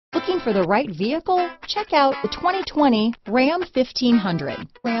Looking for the right vehicle? Check out the 2020 Ram 1500.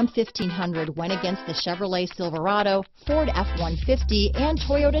 Ram 1500 went against the Chevrolet Silverado, Ford F-150, and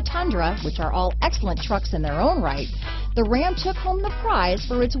Toyota Tundra, which are all excellent trucks in their own right. The Ram took home the prize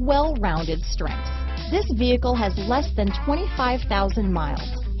for its well-rounded strengths. This vehicle has less than 25,000 miles.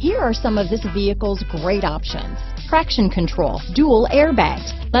 Here are some of this vehicle's great options: traction control, dual airbags,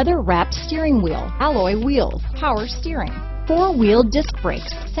 leather-wrapped steering wheel, alloy wheels, power steering, four-wheel disc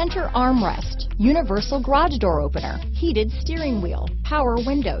brakes, center armrest, universal garage door opener, heated steering wheel, power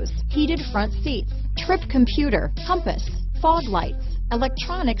windows, heated front seats, trip computer, compass, fog lights,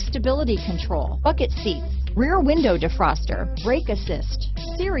 electronic stability control, bucket seats, rear window defroster, brake assist,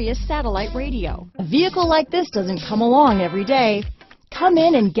 Sirius satellite radio. A vehicle like this doesn't come along every day. Come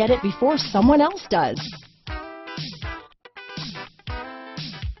in and get it before someone else does.